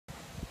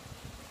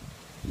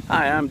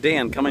Hi, I'm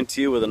Dan coming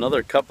to you with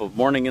another cup of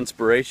morning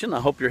inspiration.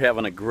 I hope you're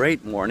having a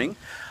great morning.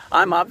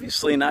 I'm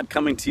obviously not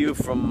coming to you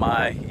from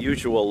my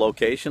usual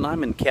location.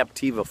 I'm in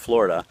Captiva,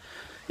 Florida,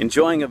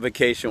 enjoying a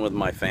vacation with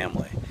my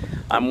family.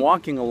 I'm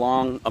walking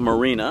along a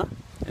marina,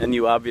 and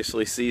you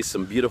obviously see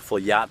some beautiful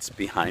yachts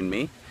behind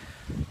me.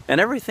 And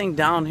everything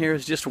down here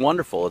is just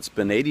wonderful. It's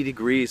been 80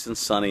 degrees and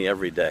sunny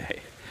every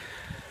day.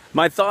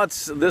 My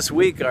thoughts this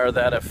week are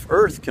that if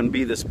Earth can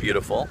be this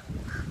beautiful,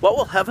 what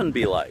will heaven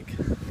be like?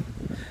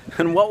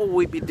 And what will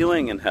we be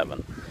doing in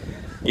heaven?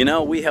 You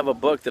know, we have a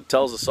book that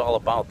tells us all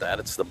about that.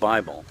 It's the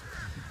Bible.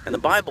 And the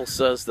Bible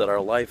says that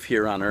our life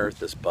here on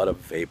earth is but a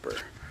vapor.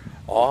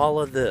 All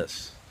of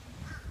this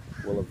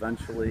will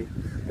eventually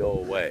go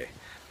away.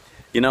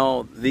 You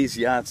know, these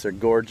yachts are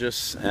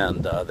gorgeous,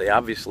 and they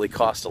obviously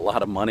cost a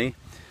lot of money.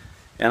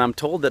 And I'm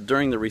told that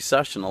during the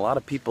recession, a lot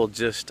of people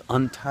just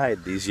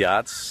untied these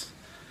yachts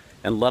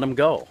and let them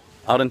go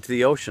out into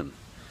the ocean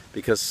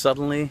because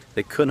suddenly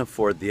they couldn't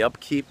afford the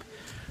upkeep.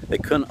 They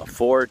couldn't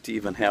afford to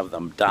even have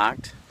them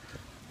docked.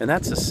 And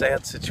that's a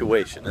sad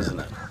situation,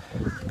 isn't it?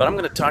 But I'm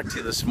going to talk to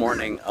you this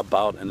morning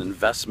about an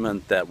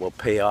investment that will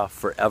pay off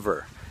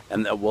forever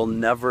and that will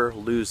never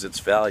lose its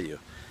value.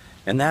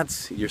 And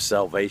that's your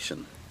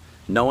salvation.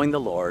 Knowing the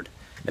Lord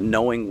and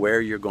knowing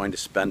where you're going to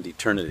spend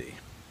eternity.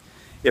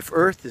 If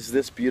earth is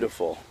this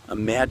beautiful,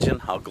 imagine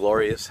how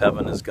glorious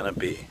heaven is going to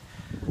be.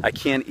 I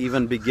can't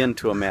even begin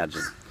to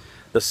imagine.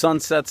 The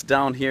sunsets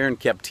down here in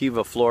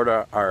Captiva,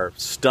 Florida are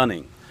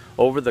stunning.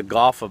 Over the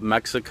Gulf of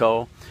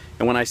Mexico,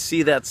 and when I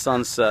see that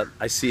sunset,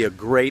 I see a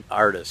great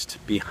artist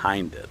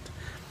behind it.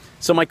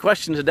 So my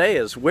question today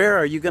is, where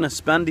are you going to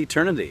spend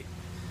eternity?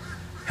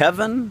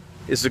 Heaven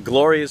is a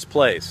glorious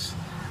place.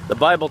 The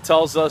Bible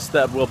tells us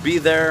that we'll be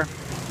there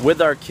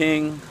with our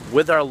King,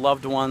 with our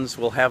loved ones,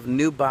 we'll have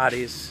new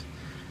bodies,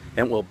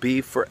 and we'll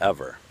be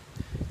forever.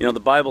 You know,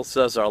 the Bible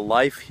says our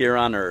life here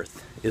on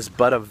earth is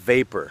but a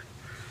vapor.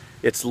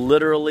 It's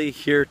literally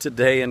here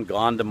today and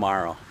gone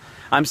tomorrow.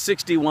 I'm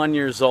 61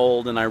 years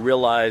old, and I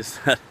realize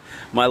that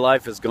my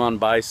life has gone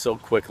by so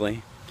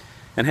quickly.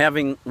 And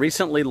having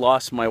recently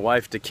lost my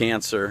wife to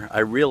cancer, I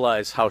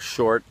realize how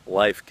short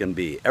life can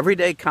be. Every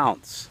day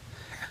counts,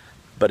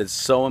 but it's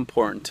so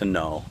important to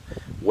know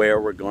where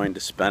we're going to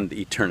spend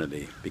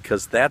eternity,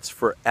 because that's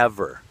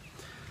forever.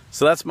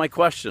 So that's my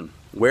question.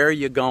 Where are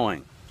you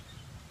going?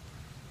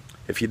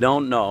 If you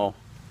don't know,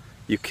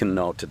 you can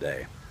know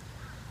today.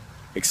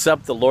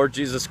 Accept the Lord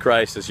Jesus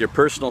Christ as your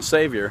personal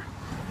Savior,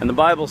 and the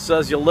Bible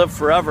says you'll live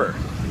forever.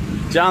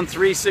 John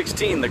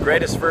 3:16, the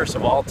greatest verse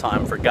of all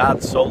time. For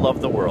God so loved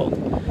the world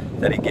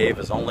that he gave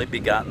his only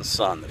begotten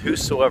Son, that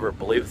whosoever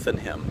believeth in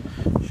him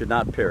should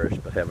not perish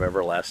but have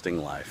everlasting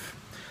life.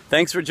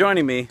 Thanks for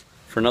joining me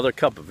for another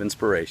cup of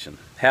inspiration.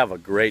 Have a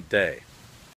great day.